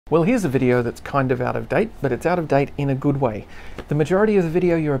Well, here's a video that's kind of out of date, but it's out of date in a good way. The majority of the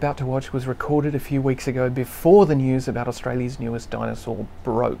video you're about to watch was recorded a few weeks ago before the news about Australia's newest dinosaur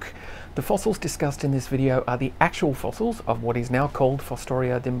broke. The fossils discussed in this video are the actual fossils of what is now called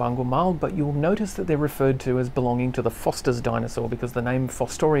Fostoria dimbangumal, but you'll notice that they're referred to as belonging to the Foster's dinosaur because the name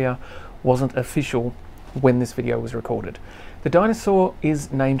Fostoria wasn't official when this video was recorded. The dinosaur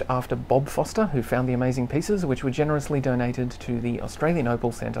is named after Bob Foster, who found the amazing pieces, which were generously donated to the Australian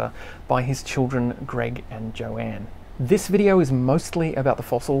Opal Centre by his children Greg and Joanne. This video is mostly about the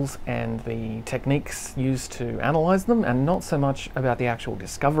fossils and the techniques used to analyse them, and not so much about the actual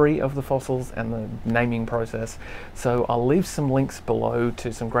discovery of the fossils and the naming process, so I'll leave some links below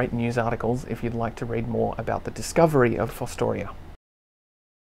to some great news articles if you'd like to read more about the discovery of Fostoria.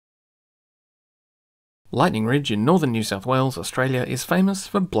 Lightning Ridge in northern New South Wales, Australia is famous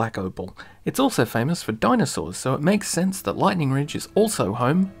for black opal. It's also famous for dinosaurs, so it makes sense that Lightning Ridge is also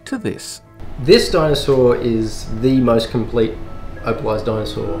home to this. This dinosaur is the most complete opalised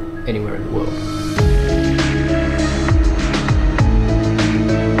dinosaur anywhere in the world.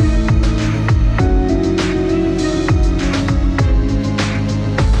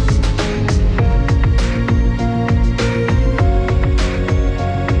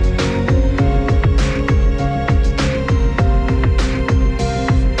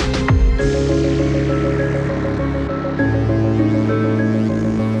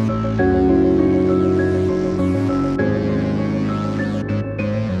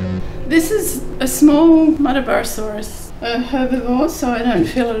 This is a small Muttaburrasaurus, a herbivore, so I don't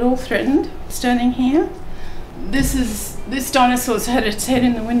feel at all threatened standing here. This dinosaur's had its head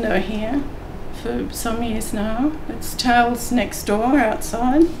in the window here for some years now. Its tail's next door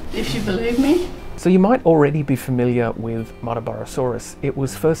outside, if you believe me. So you might already be familiar with Muttaburrasaurus. It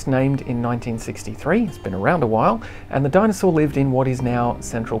was first named in 1963, it's been around a while, and the dinosaur lived in what is now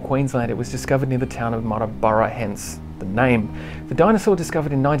central Queensland. It was discovered near the town of Muttaburra, hence the name. The dinosaur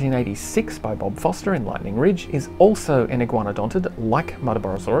discovered in 1986 by Bob Foster in Lightning Ridge is also an iguanodontid like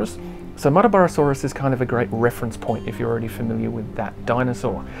Muttaburrasaurus. So Muttaburrasaurus is kind of a great reference point if you're already familiar with that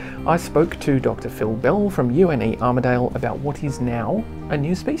dinosaur. I spoke to Dr. Phil Bell from UNE Armidale about what is now a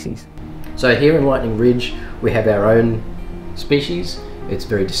new species. So here in Lightning Ridge we have our own species. It's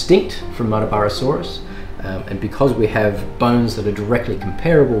very distinct from Muttaburrasaurus, and because we have bones that are directly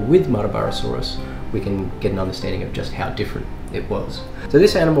comparable with Muttaburrasaurus, we can get an understanding of just how different it was. So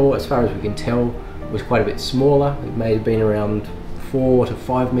this animal, as far as we can tell, was quite a bit smaller. It may have been around 4 to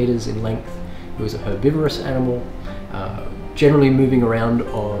 5 meters in length. It was a herbivorous animal, generally moving around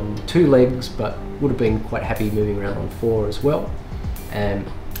on 2 legs, but would have been quite happy moving around on 4 as well. And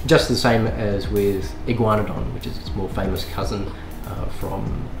just the same as with Iguanodon, which is its more famous cousin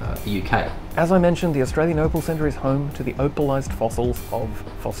from the UK. As I mentioned, the Australian Opal Centre is home to the opalised fossils of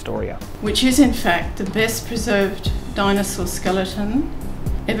Fostoria, Which is in fact the best preserved dinosaur skeleton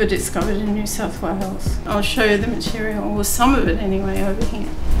ever discovered in New South Wales. I'll show you the material, or some of it anyway, over here.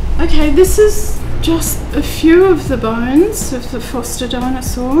 Okay, this is just a few of the bones of the Foster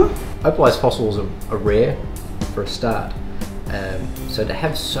dinosaur. Opalised fossils are rare for a start. So to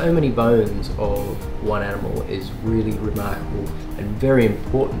have so many bones of one animal is really remarkable and very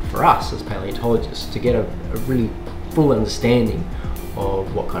important for us as paleontologists to get a really full understanding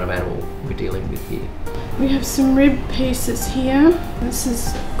of what kind of animal we're dealing with here. We have some rib pieces here. This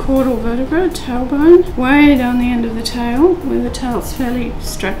is caudal vertebra, tailbone, way down the end of the tail, where the tail's fairly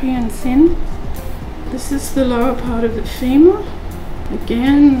strappy and thin. This is the lower part of the femur.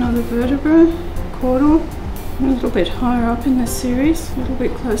 Again, another vertebra, caudal. A little bit higher up in the series, a little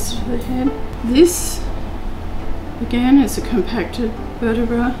bit closer to the head. This, again, is a compacted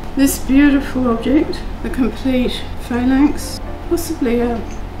vertebra. This beautiful object, a complete phalanx, possibly a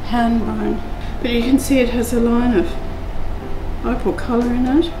hand bone. But you can see it has a line of opal colour in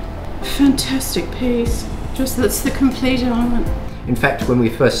it. Fantastic piece, just that's the complete element. In fact, when we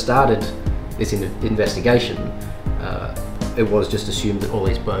first started this investigation, it was just assumed that all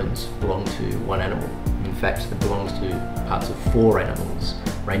these bones belonged to one animal. In fact, it belongs to parts of 4 animals,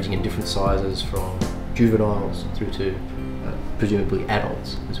 ranging in different sizes from juveniles through to presumably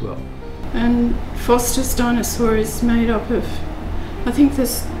adults as well. And Foster's dinosaur is made up of, I think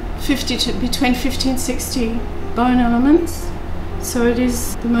there's between 50 and 60 bone elements. So it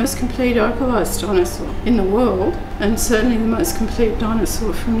is the most complete opalised dinosaur in the world, and certainly the most complete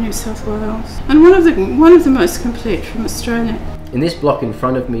dinosaur from New South Wales, and one of the most complete from Australia. In this block in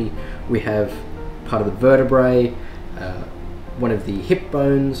front of me, we have part of the vertebrae, one of the hip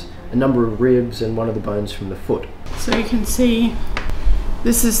bones, a number of ribs, and one of the bones from the foot. So you can see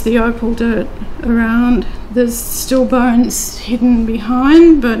This is the opal dirt around. There's still bones hidden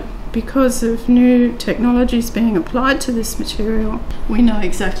behind, but because of new technologies being applied to this material, we know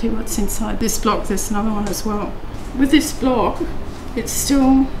exactly what's inside this block. There's another one as well. With this block, it's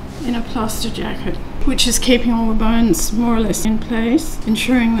still in a plaster jacket, which is keeping all the bones more or less in place,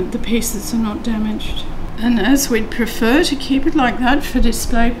 ensuring that the pieces are not damaged. And as we'd prefer to keep it like that for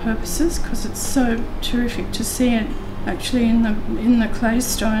display purposes, because it's so terrific to see it actually in the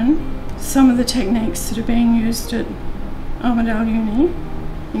claystone, some of the techniques that are being used at Armidale Uni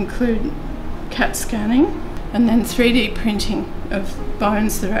include CAT scanning and then 3D printing of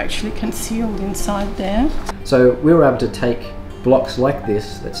bones that are actually concealed inside there. So we were able to take blocks like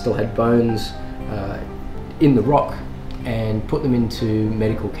this that still had bones in the rock and put them into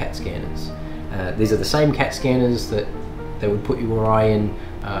medical CAT scanners. These are the same CAT scanners that they would put you or I in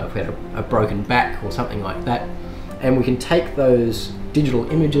if we had a broken back or something like that. And we can take those digital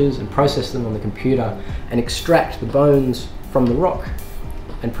images and process them on the computer and extract the bones from the rock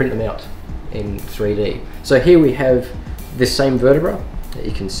and print them out in 3D. So here we have this same vertebra that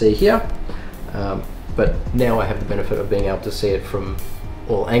you can see here, but now I have the benefit of being able to see it from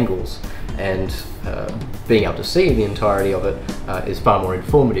all angles, and being able to see the entirety of it is far more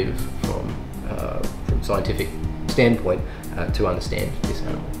informative from scientific standpoint to understand this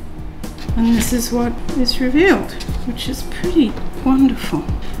animal. And this is what is revealed, which is pretty wonderful.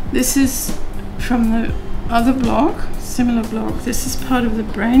 This is from the other block, similar block. This is part of the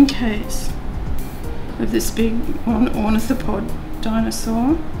brain case of this big ornithopod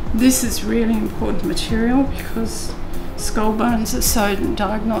dinosaur. This is really important material because skull bones are so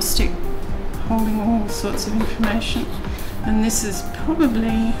diagnostic, holding all sorts of information. And this is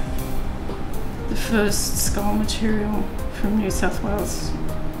probably the first skull material from New South Wales,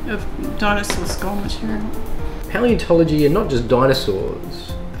 of dinosaur skull material. Paleontology, and not just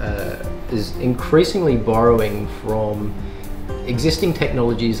dinosaurs, is increasingly borrowing from existing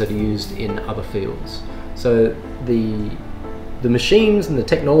technologies that are used in other fields. So the machines and the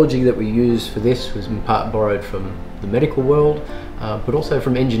technology that we use for this was in part borrowed from the medical world, but also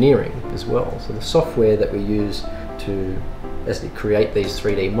from engineering as well. So the software that we use to basically create these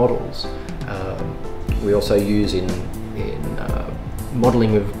 3D models, we also use in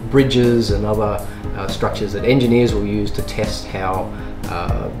modelling of bridges and other structures that engineers will use to test how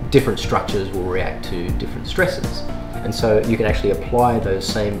different structures will react to different stresses. And so you can actually apply those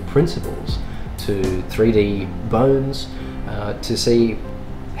same principles to 3D bones to see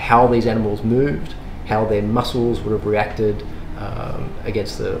how these animals moved, how their muscles would have reacted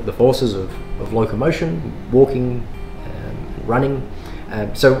against the forces of locomotion, walking, running.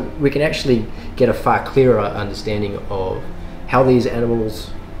 So we can actually get a far clearer understanding of how these animals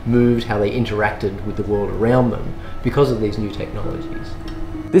moved, how they interacted with the world around them because of these new technologies.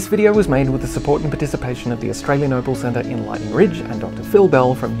 This video was made with the support and participation of the Australian Opal Centre in Lightning Ridge and Dr. Phil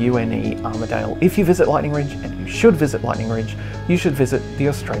Bell from UNE Armidale. If you visit Lightning Ridge, and you should visit Lightning Ridge, you should visit the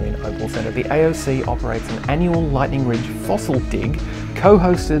Australian Opal Centre. The AOC operates an annual Lightning Ridge fossil dig,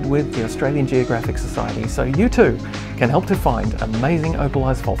 co-hosted with the Australian Geographic Society, so you too can help to find amazing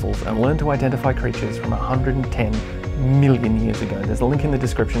opalised fossils and learn to identify creatures from 110 million years ago. There's a link in the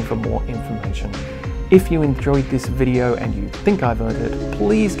description for more information. If you enjoyed this video and you think I've earned it,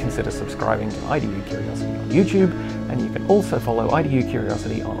 please consider subscribing to IDU Curiosity on YouTube, and you can also follow IDU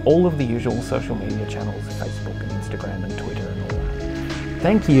Curiosity on all of the usual social media channels, Facebook and Instagram and Twitter and all that.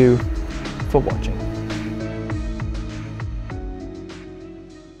 Thank you for watching.